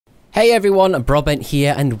Hey everyone, Broadbent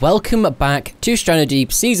here, and welcome back to Stranded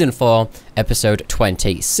Deep Season 4, Episode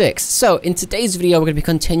 26. So, in today's video, we're going to be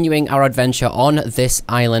continuing our adventure on this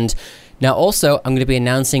island. Now, also, I'm going to be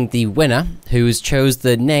announcing the winner, who's chose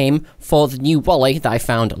the name for the new Wally that I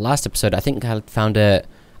found last episode. I think I found it...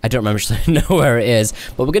 I don't remember, just know where it is,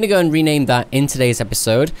 but we're going to go and rename that in today's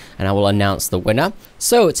episode, and I will announce the winner.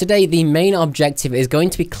 So, today, the main objective is going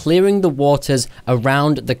to be clearing the waters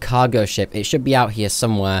around the cargo ship. It should be out here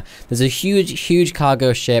somewhere. There's a huge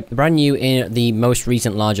cargo ship, brand new in the most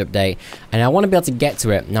recent large update, and I want to be able to get to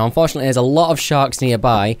it. Now, unfortunately, there's a lot of sharks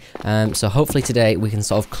nearby, so hopefully today we can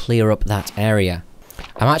sort of clear up that area.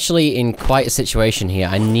 I'm actually in quite a situation here.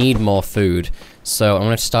 I need more food, so I'm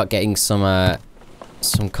going to start getting some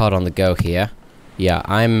cod on the go here. Yeah,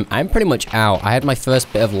 I'm pretty much out. I had my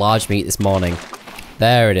first bit of large meat this morning.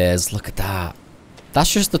 There it is. Look at that.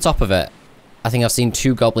 That's just the top of it. I think I've seen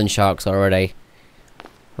 2 goblin sharks already.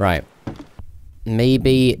 Right.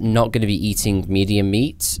 Maybe not going to be eating medium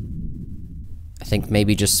meat. I think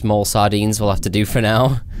maybe just small sardines will have to do for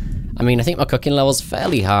now. I mean, I think my cooking level's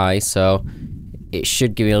fairly high, so it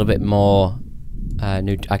should give me a little bit more...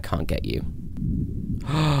 I can't get you.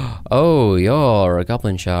 Oh, you're a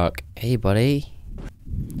goblin shark. Hey, buddy.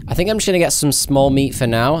 I think I'm just gonna get some small meat for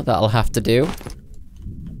now. That'll have to do.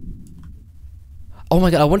 Oh my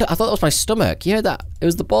god, I thought that was my stomach. You heard that? It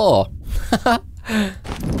was the boar.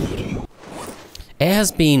 It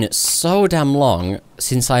has been so damn long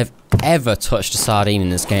since I've ever touched a sardine in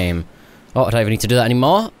this game. Oh, I don't even need to do that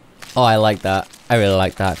anymore. Oh, I like that. I really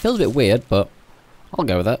like that. Feels a bit weird, but I'll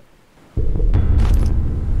go with it.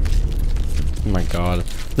 Oh my god.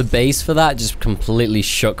 The bass for that just completely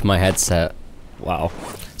shook my headset. Wow.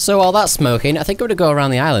 So while that's smoking, I think I'm gonna go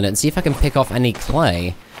around the island and see if I can pick off any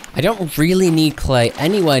clay. I don't really need clay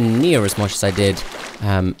anywhere near as much as I did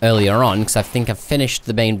earlier on, because I think I've finished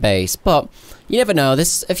the main base, but you never know.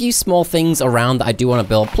 There's a few small things around that I do want to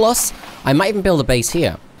build, plus I might even build a base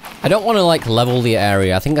here. I don't want to like level the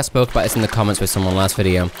area. I think I spoke about this in the comments with someone last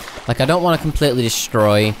video. Like, I don't want to completely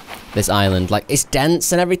destroy this island. Like, it's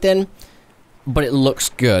dense and everything, but it looks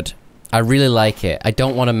good. I really like it. I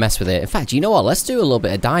don't want to mess with it. In fact, you know what? Let's do a little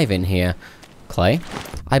bit of diving here. Clay.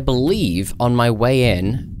 I believe on my way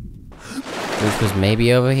in, which was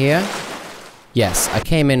maybe over here. Yes, I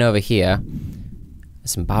came in over here.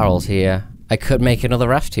 There's some barrels here. I could make another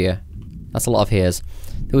raft here. That's a lot of here's.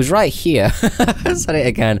 It was right here. I said it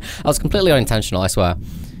again. I was completely unintentional, I swear.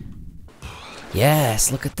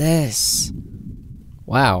 Yes, look at this.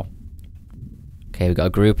 Wow. Okay, we've got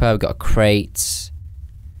a grouper, we've got a crate.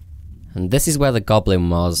 And this is where the goblin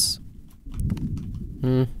was.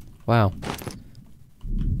 Wow.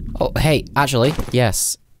 Oh, hey, actually,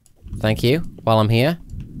 yes. Thank you, while I'm here.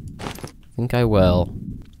 I think I will.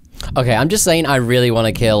 Okay, I'm just saying I really want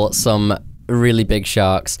to kill some really big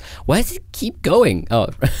sharks. Where does it keep going? Oh.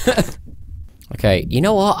 Okay, you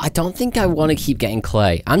know what? I don't think I want to keep getting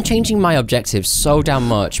clay. I'm changing my objectives so damn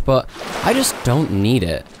much, but I just don't need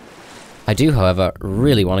it. I do, however,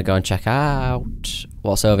 really want to go and check out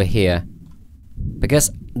what's over here.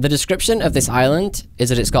 Because the description of this island is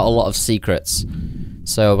that it's got a lot of secrets.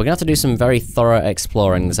 So we're going to have to do some very thorough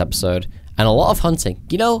exploring this episode. And a lot of hunting.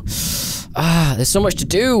 You know, there's so much to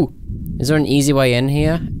do. Is there an easy way in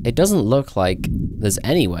here? It doesn't look like there's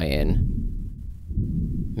any way in.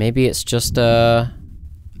 Maybe it's just an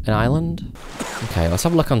island? Okay, let's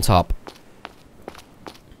have a look on top.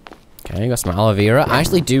 Okay, got some aloe vera. I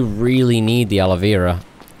actually do really need the aloe vera.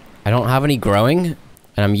 I don't have any growing, and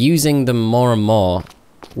I'm using them more and more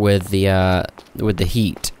with the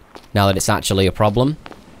heat. Now that it's actually a problem.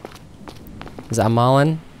 Is that a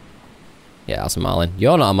marlin? Yeah, that's a marlin.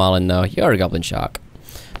 You're not a marlin, though. You're a goblin shark.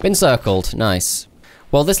 Been circled. Nice.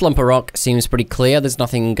 Well, this lump of rock seems pretty clear. There's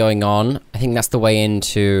nothing going on. I think that's the way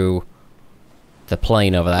into the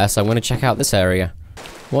plain over there, so I'm going to check out this area.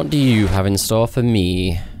 What do you have in store for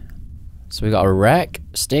me? So we got a wreck,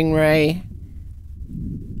 stingray,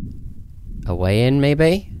 a way in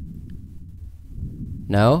maybe?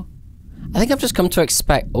 No? I think I've just come to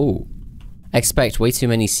expect way too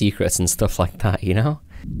many secrets and stuff like that, you know?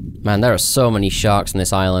 Man, there are so many sharks on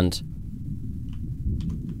this island.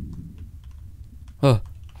 Oh.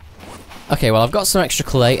 Okay, well I've got some extra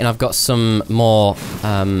clay and I've got some more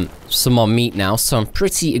meat now, so I'm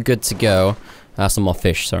pretty good to go. Some more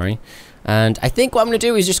fish, sorry. And I think what I'm going to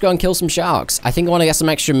do is just go and kill some sharks. I think I want to get some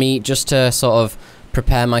extra meat just to sort of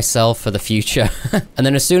prepare myself for the future. And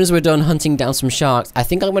then as soon as we're done hunting down some sharks, I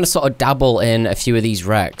think I'm going to sort of dabble in a few of these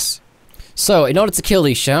wrecks. So, in order to kill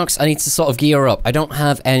these sharks, I need to sort of gear up. I don't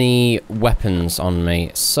have any weapons on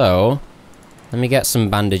me, so let me get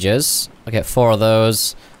some bandages. I'll get 4 of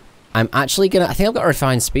those. I'm actually gonna... I think I've got a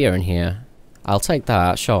refined spear in here. I'll take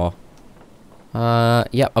that, sure.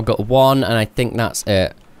 Yep, I've got one, and I think that's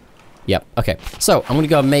it. Yep, okay. So, I'm gonna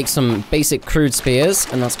go make some basic crude spears,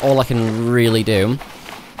 and that's all I can really do.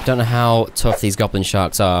 Don't know how tough these goblin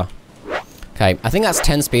sharks are. Okay, I think that's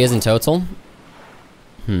 10 spears in total.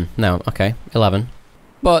 No, okay, 11.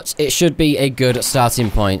 But it should be a good starting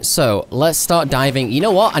point. So, let's start diving. You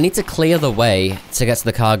know what? I need to clear the way to get to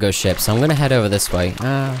the cargo ship, so I'm gonna head over this way.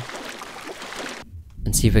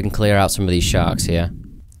 And see if we can clear out some of these sharks here.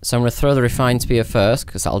 So I'm gonna throw the refined spear first,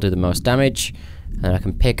 because that'll do the most damage. And then I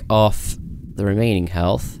can pick off the remaining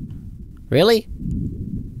health. Really?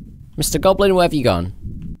 Mr. Goblin, where have you gone?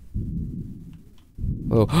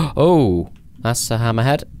 Oh, oh, that's a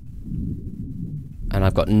hammerhead. And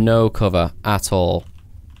I've got no cover at all.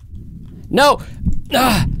 No!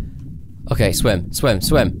 Ah! Okay, swim, swim,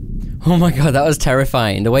 swim. Oh my god, that was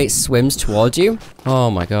terrifying. The way it swims towards you. Oh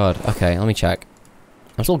my god. Okay, let me check.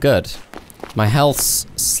 I'm still good. My health's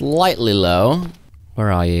slightly low.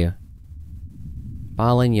 Where are you?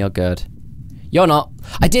 Balin, you're good. You're not.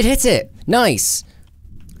 I did hit it! Nice!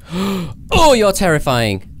 Oh, you're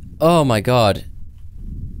terrifying. Oh my god.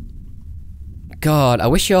 God, I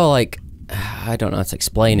wish you're like... I don't know how to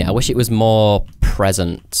explain it. I wish it was more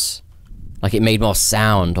present. Like it made more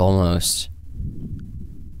sound, almost.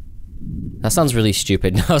 That sounds really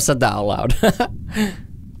stupid. I said that out loud.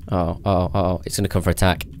 Oh. It's gonna come for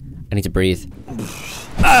attack. I need to breathe.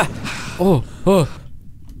 Ah! Oh.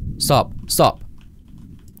 Stop.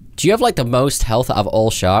 Do you have like the most health out of all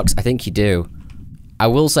sharks? I think you do. I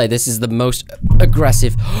will say this is the most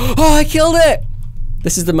aggressive. Oh, I killed it!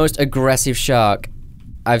 This is the most aggressive shark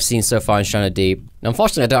I've seen so far in Stranded Deep. Now,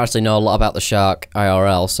 unfortunately, I don't actually know a lot about the shark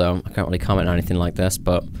IRL, so I can't really comment on anything like this,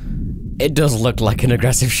 but it does look like an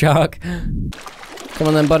aggressive shark. Come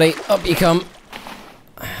on then, buddy. Up you come.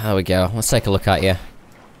 There we go. Let's take a look at you.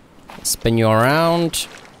 Spin you around.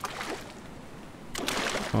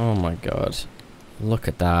 Oh my god. Look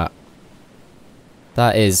at that.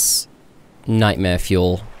 That is nightmare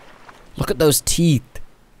fuel. Look at those teeth.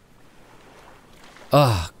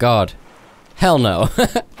 Oh god. Hell no.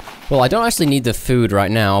 Well, I don't actually need the food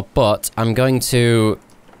right now, but I'm going to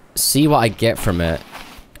see what I get from it.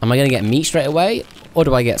 Am I going to get meat straight away? Or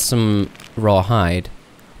do I get some raw hide?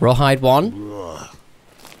 Raw hide 1?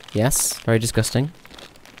 Yes, very disgusting.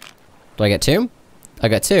 Do I get 2? I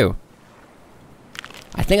get 2.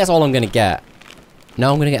 I think that's all I'm going to get.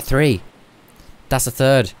 No, I'm going to get 3. That's a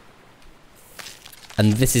third.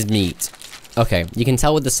 And this is meat. Okay, you can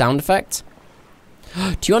tell with the sound effect.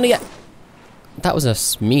 Do you want to get... That was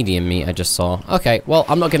a medium meat I just saw. Okay, well,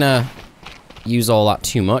 I'm not gonna use all that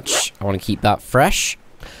too much. I want to keep that fresh.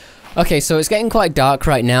 Okay, so it's getting quite dark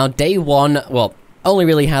right now. Day 1, well, only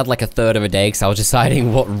really had like a third of a day because I was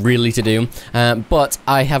deciding what really to do. But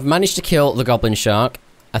I have managed to kill the goblin shark.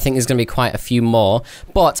 I think there's going to be quite a few more.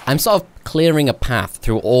 But I'm sort of clearing a path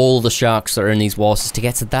through all the sharks that are in these waters to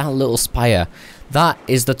get to that little spire. That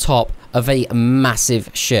is the top of a massive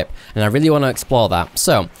ship, and I really want to explore that.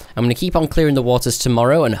 So, I'm going to keep on clearing the waters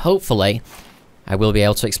tomorrow, and hopefully, I will be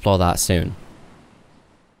able to explore that soon.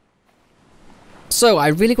 So, I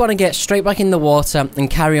really want to get straight back in the water and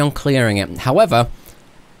carry on clearing it. However,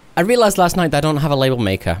 I realized last night that I don't have a label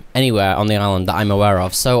maker anywhere on the island that I'm aware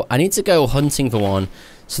of, so I need to go hunting for one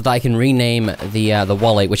so that I can rename the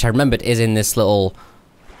wallet, which I remembered is in this little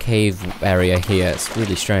cave area here. It's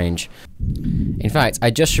really strange. In fact,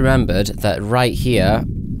 I just remembered that right here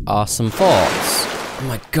are some forts. Oh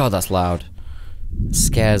my god, that's loud. It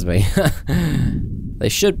scares me. They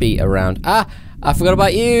should be around. Ah! I forgot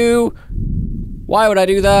about you! Why would I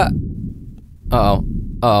do that? Uh-oh.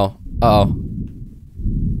 Uh-oh. Uh-oh.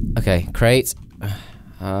 Okay, crate.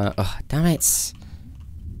 Oh, damn it.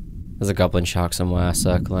 There's a goblin shark somewhere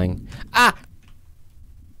circling. Ah!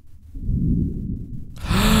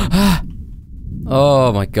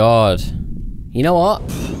 Oh my god. You know what?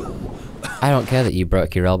 I don't care that you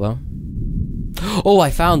broke your elbow. Oh, I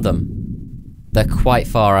found them. They're quite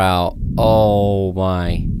far out. Oh my.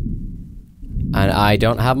 And I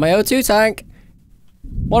don't have my O2 tank.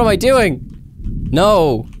 What am I doing?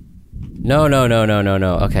 No. No.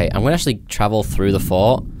 Okay, I'm gonna actually travel through the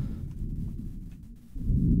fort.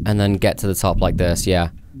 And then get to the top like this, yeah.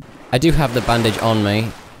 I do have the bandage on me.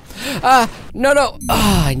 Ah! No!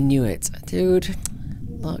 Ah, I knew it. Dude,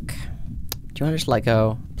 look. Do you want to just let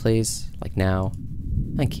go, please? Like now?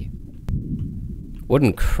 Thank you.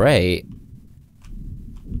 Wooden crate?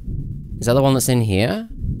 Is that the one that's in here?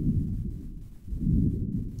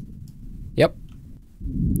 Yep.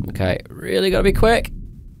 Okay, really gotta be quick.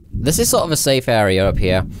 This is sort of a safe area up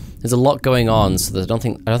here. There's a lot going on, so I don't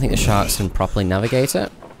think the sharks can properly navigate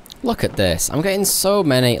it. Look at this. I'm getting so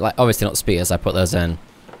many, like, obviously not spears, I put those in.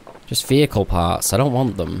 Just vehicle parts. I don't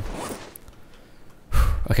want them.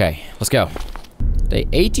 Okay, let's go. Day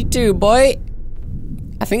 82, boy!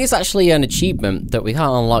 I think it's actually an achievement that we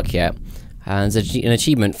can't unlock yet. And it's an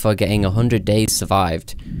achievement for getting 100 days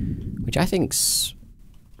survived. Which I think's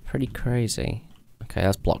pretty crazy. Okay,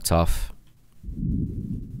 that's blocked off.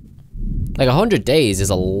 Like, 100 days is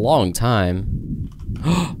a long time.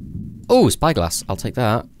 Oh, spyglass. I'll take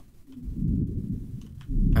that.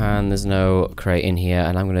 And there's no crate in here,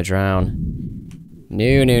 and I'm gonna drown.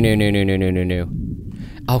 No, no, no, no, no, no, no, no, no.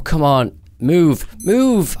 Oh, come on. Move.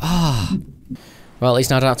 Move! Ah. Well, at least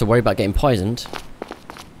now I don't have to worry about getting poisoned.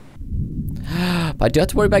 But I do have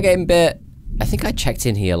to worry about getting bit. I think I checked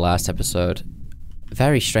in here last episode.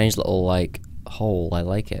 Very strange little, like, hole. I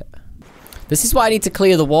like it. This is why I need to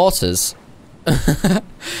clear the waters.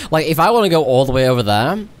 Like, if I want to go all the way over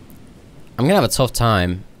there, I'm gonna have a tough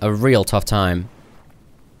time. A real tough time.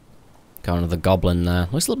 Got another goblin there.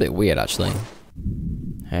 Looks a little bit weird, actually.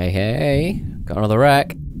 Hey, hey. Got another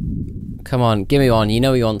wreck. Come on, give me one. You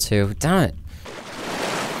know you want to. Damn it.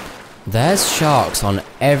 There's sharks on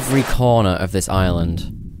every corner of this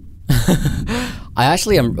island. I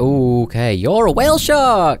actually am... Ooh, okay, you're a whale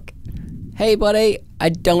shark! Hey, buddy. I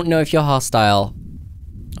don't know if you're hostile.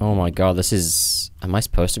 Oh my god, this is... Am I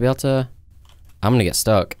supposed to be able to... I'm gonna get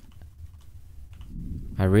stuck.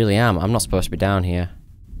 I really am. I'm not supposed to be down here.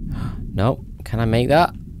 Nope. Can I make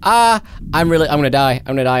that? Ah! I'm gonna die.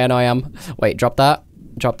 I'm gonna die. I know I am. Wait, drop that.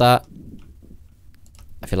 Drop that.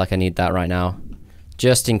 I feel like I need that right now.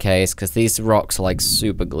 Just in case, because these rocks are like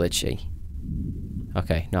super glitchy.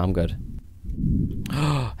 Okay, no, I'm good.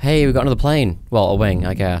 Hey, we got another plane. Well, a wing,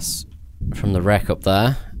 I guess. From the wreck up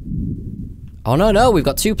there. Oh, no, no, we've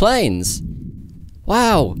got 2 planes.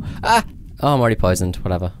 Wow. Ah! Oh, I'm already poisoned.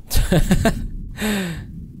 Whatever.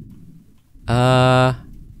 I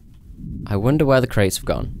wonder where the crates have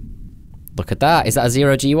gone. Look at that. Is that a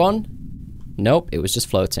 0G one? Nope, it was just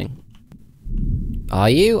floating. Are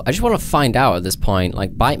you? I just want to find out at this point.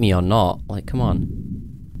 Like, bite me or not. Like, come on.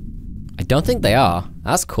 I don't think they are.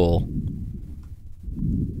 That's cool.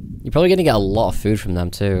 You're probably going to get a lot of food from them,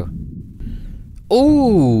 too.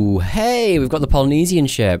 Ooh, hey, we've got the Polynesian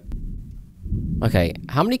ship. Okay,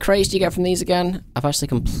 how many crates do you get from these again? I've actually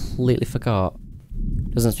completely forgot.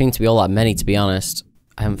 Doesn't seem to be all that many, to be honest.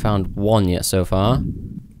 I haven't found one yet so far.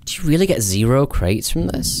 Do you really get 0 crates from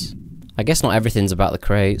this? I guess not everything's about the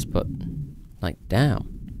crates, but... Like, damn.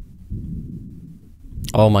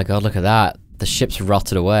 Oh my god, look at that. The ship's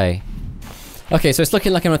rotted away. Okay, so it's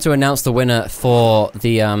looking like I'm going to announce the winner for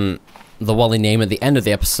the Wally name at the end of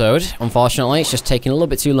the episode. Unfortunately, it's just taking a little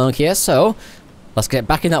bit too long here, so... Let's get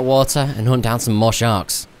back in that water and hunt down some more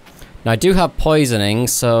sharks. Now, I do have poisoning,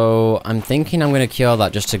 so I'm thinking I'm going to cure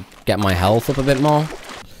that just to get my health up a bit more.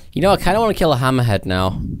 You know, I kind of want to kill a hammerhead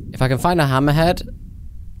now. If I can find a hammerhead,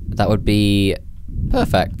 that would be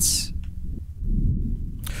perfect.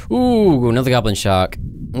 Ooh, another goblin shark.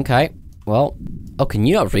 Okay, well... Oh, can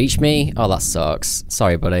you not reach me? Oh, that sucks.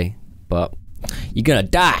 Sorry, buddy, but... You're gonna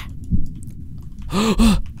die!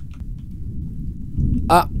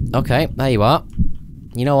 Ah, okay, there you are.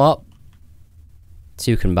 You know what?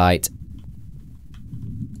 2 can bite.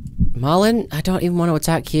 Marlin, I don't even want to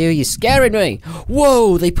attack you. You're scaring me!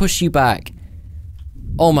 Whoa, they push you back.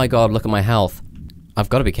 Oh my god, look at my health. I've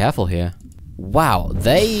got to be careful here. Wow,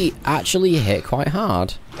 they actually hit quite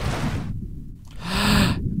hard.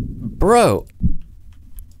 Bro.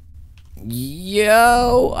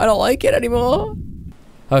 Yo, I don't like it anymore.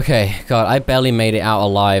 Okay, god, I barely made it out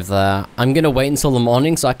alive there. I'm gonna wait until the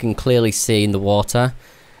morning so I can clearly see in the water.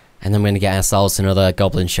 And then we're gonna get ourselves another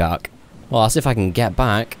goblin shark. Well, that's if I can get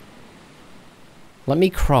back. Let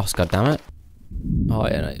me cross, goddammit. Oh,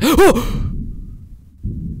 yeah. No.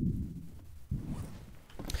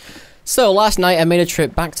 So, last night I made a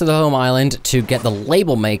trip back to the home island to get the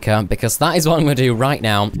label maker, because that is what I'm going to do right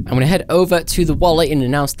now. I'm going to head over to the wallet and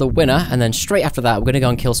announce the winner, and then straight after that, we're going to go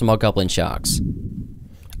and kill some more goblin sharks.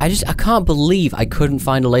 I can't believe I couldn't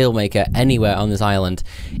find a label maker anywhere on this island.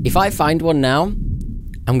 If I find one now,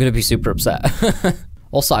 I'm going to be super upset.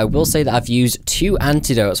 Also, I will say that I've used 2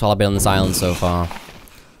 antidotes while I've been on this island so far.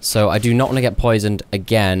 So, I do not want to get poisoned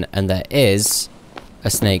again, and there is a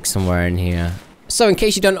snake somewhere in here. So in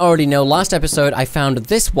case you don't already know, last episode I found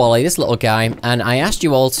this Wally, this little guy, and I asked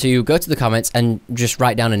you all to go to the comments and just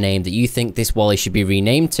write down a name that you think this Wally should be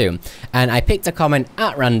renamed to. And I picked a comment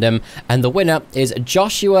at random, and the winner is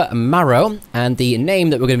Joshua Marrow, and the name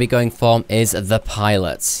that we're going to be going for is The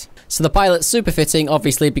Pilot. So the pilot's super fitting,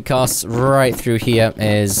 obviously, because right through here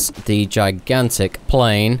is the gigantic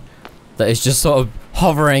plane that is just sort of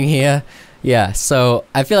hovering here. Yeah, so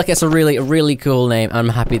I feel like it's a really, really cool name. I'm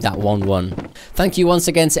happy that one won. Thank you once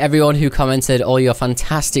again to everyone who commented all your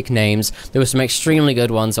fantastic names. There were some extremely good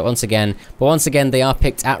ones once again, they are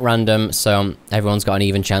picked at random, so everyone's got an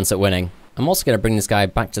even chance at winning. I'm also going to bring this guy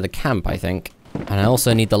back to the camp, I think. And I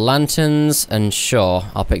also need the lanterns, and sure,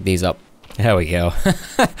 I'll pick these up. There we go.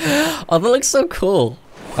 Oh, that looks so cool.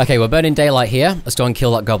 Okay, we're burning daylight here. Let's go and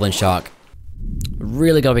kill that goblin shark.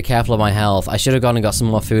 Really gotta be careful of my health. I should have gone and got some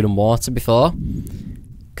more food and water before.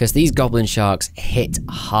 Because these goblin sharks hit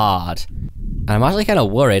hard. And I'm actually kind of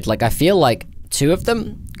worried. Like, I feel like 2 of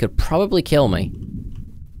them could probably kill me.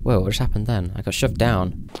 Whoa, what just happened then? I got shoved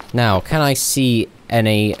down. Now, can I see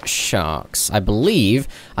any sharks? I believe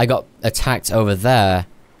I got attacked over there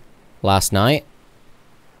last night.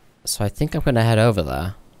 So I think I'm gonna head over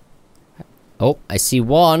there. Oh, I see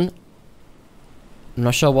one. I'm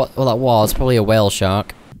not sure what that was. Probably a whale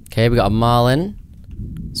shark. Okay, we got a marlin.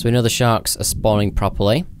 So we know the sharks are spawning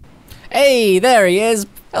properly. Hey, there he is.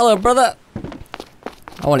 Hello, brother.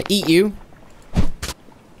 I want to eat you.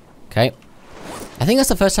 Okay. I think that's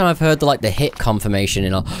the first time I've heard the hit confirmation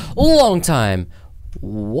in a long time.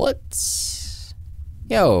 What?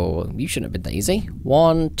 Yo, you shouldn't have been that easy.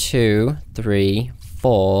 1, 2, 3,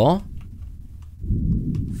 4,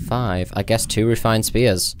 5. I guess 2 refined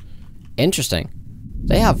spears. Interesting.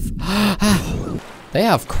 They have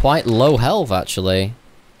quite low health, actually.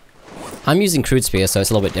 I'm using crude spear, so it's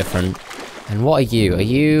a little bit different. And what are you? Are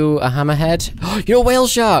you a hammerhead? You're a whale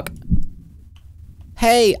shark!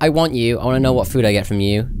 Hey, I want you. I want to know what food I get from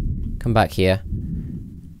you. Come back here.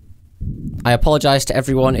 I apologize to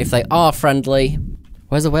everyone if they are friendly.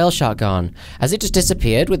 Where's the whale shark gone? Has it just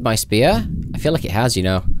disappeared with my spear? I feel like it has, you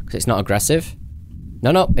know, because it's not aggressive.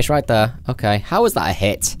 No, it's right there. Okay, how was that a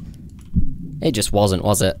hit? It just wasn't,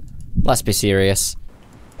 was it? Let's be serious.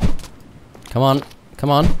 Come on, come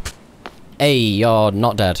on. Hey, you're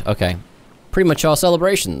not dead. Okay. Premature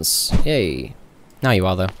celebrations. Yay. Now you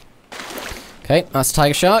are, though. Okay, that's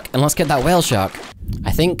tiger shark, and let's get that whale shark.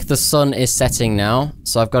 I think the sun is setting now,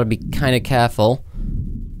 so I've got to be kind of careful.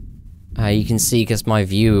 You can see, because my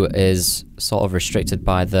view is sort of restricted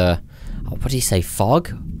by the... what did he say?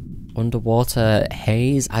 Fog? Underwater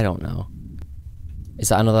haze? I don't know. Is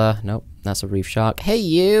that another? Nope, that's a reef shark. Hey,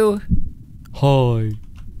 you! Hi.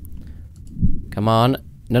 Come on.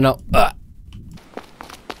 No.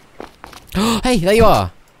 Hey, there you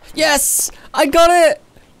are! Yes! I got it!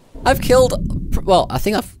 I've killed... well, I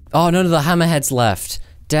think I've... oh, none of the hammerheads left.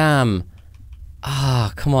 Damn.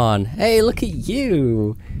 Ah, come on. Hey, look at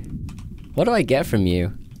you! What do I get from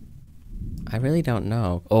you? I really don't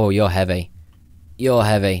know. Oh, you're heavy. You're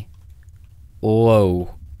heavy.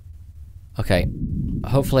 Whoa. Okay.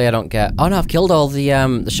 Hopefully I don't get... oh no, I've killed all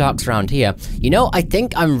the sharks around here. You know, I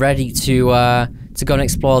think I'm ready to go and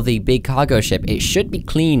explore the big cargo ship. It should be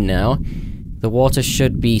clean now. The water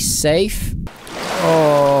should be safe.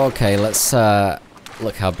 Oh, okay, let's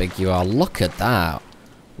look how big you are. Look at that.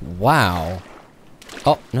 Wow.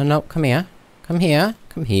 Oh, no, come here. Come here.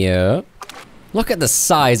 Come here. Look at the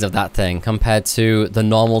size of that thing compared to the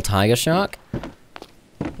normal tiger shark.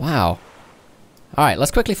 Wow. Alright,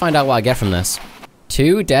 let's quickly find out what I get from this.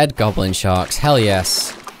 2 dead goblin sharks. Hell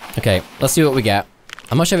yes. Okay, let's see what we get.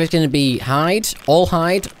 I'm not sure if it's going to be hide,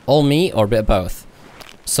 all meat, or a bit of both.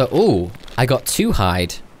 So, ooh, I got 2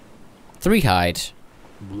 hide. 3 hide.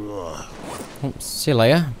 Oh, see you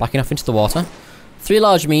later. Backing off into the water. 3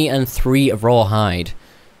 large meat and 3 raw hide.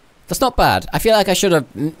 That's not bad. I feel like I should have,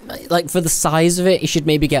 like, for the size of it, you should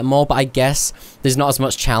maybe get more, but I guess there's not as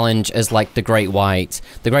much challenge as, like, the great white.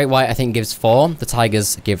 The great white, I think, gives 4. The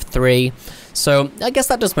tigers give 3. So, I guess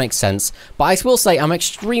that does make sense. But I will say, I'm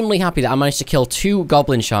extremely happy that I managed to kill 2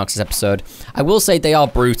 goblin sharks this episode. I will say they are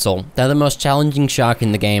brutal. They're the most challenging shark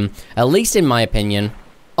in the game, at least in my opinion.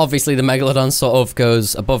 Obviously, the Megalodon sort of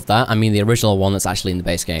goes above that. I mean, the original one that's actually in the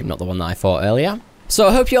base game, not the one that I fought earlier. So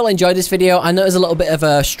I hope you all enjoyed this video. I know it's a little bit of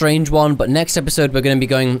a strange one, but next episode we're going to be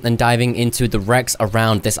going and diving into the wrecks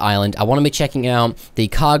around this island. I want to be checking out the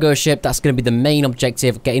cargo ship. That's going to be the main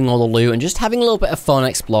objective, getting all the loot and just having a little bit of fun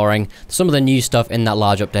exploring some of the new stuff in that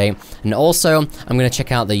large update. And also, I'm going to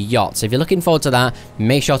check out the yacht. So if you're looking forward to that,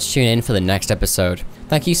 make sure to tune in for the next episode.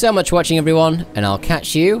 Thank you so much for watching, everyone, and I'll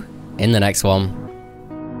catch you in the next one.